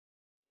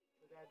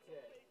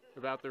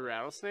About the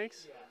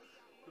rattlesnakes? Yeah.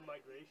 The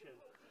migration.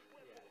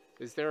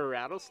 Yeah. Is there a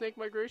rattlesnake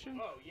migration?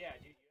 Oh yeah,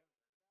 dude.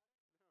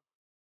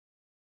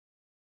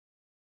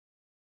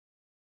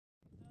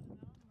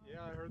 Yeah,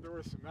 I heard there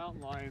were some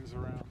mountain lions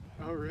around.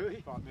 Oh,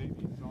 really? Thought maybe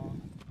you saw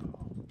them.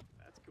 Oh,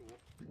 that's cool.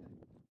 You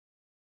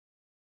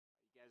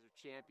guys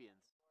are champions.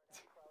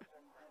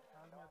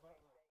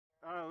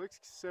 Oh, it looks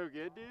so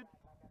good, dude.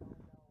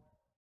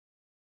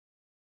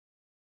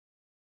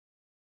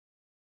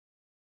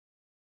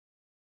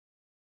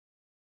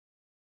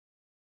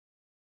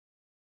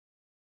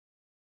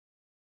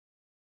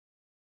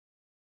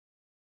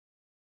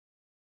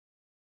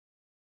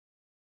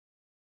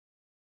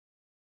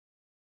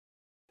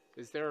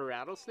 Is there a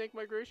rattlesnake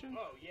migration?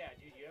 Oh yeah,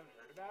 dude. You haven't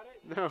heard about it?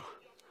 No.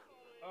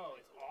 Oh,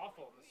 it's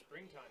awful in the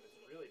springtime. It's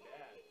really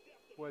bad.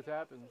 What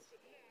happens?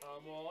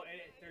 Well,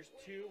 there's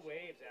two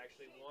waves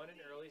actually. One in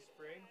early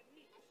spring,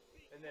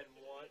 and then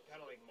one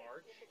kind of like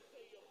March,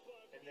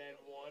 and then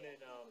one in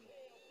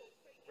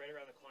right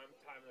around the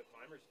time of the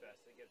Climbers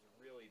Fest. It gets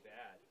really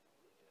bad.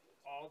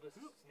 All the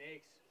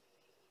snakes,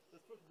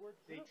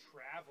 they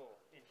travel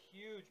in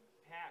huge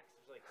packs.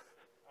 There's like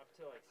up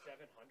to like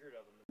 700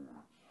 of them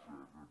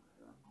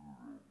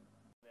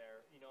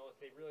there. You know, if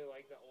they really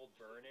like the old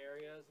burn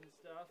areas and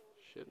stuff.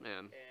 Shit,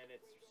 man. And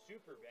it's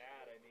super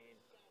bad. I mean,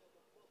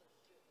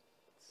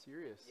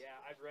 serious. yeah,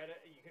 I've read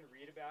it. You can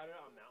read about it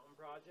on Mountain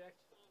Project,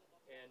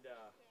 and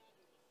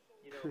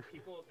you know,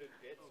 people have been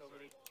bit so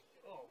many.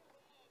 Oh,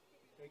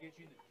 can I get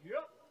you in the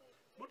dip?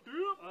 What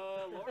dip?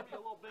 Lower me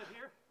a little bit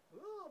here.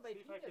 Ooh, my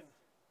See if I penis.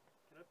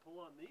 can I pull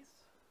on these?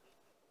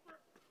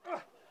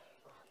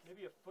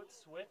 Maybe a foot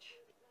switch,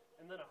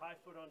 and then a high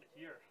foot onto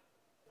here.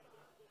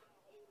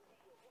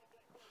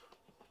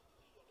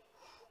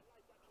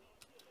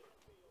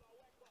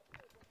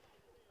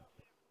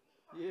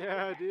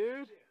 Yeah,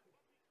 dude.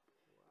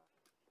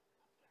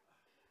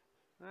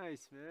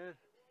 Nice, man.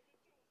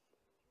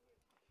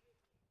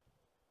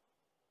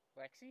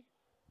 Lexi? Is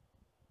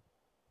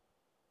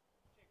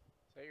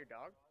that your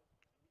dog?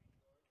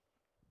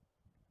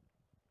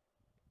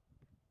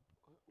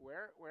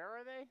 Where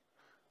are they?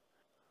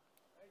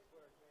 Nice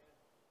work, man.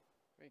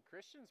 I mean,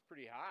 Christian's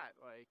pretty hot.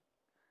 Like,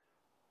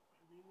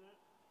 You mean that?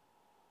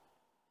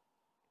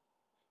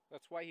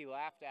 that's why he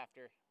laughed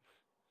after.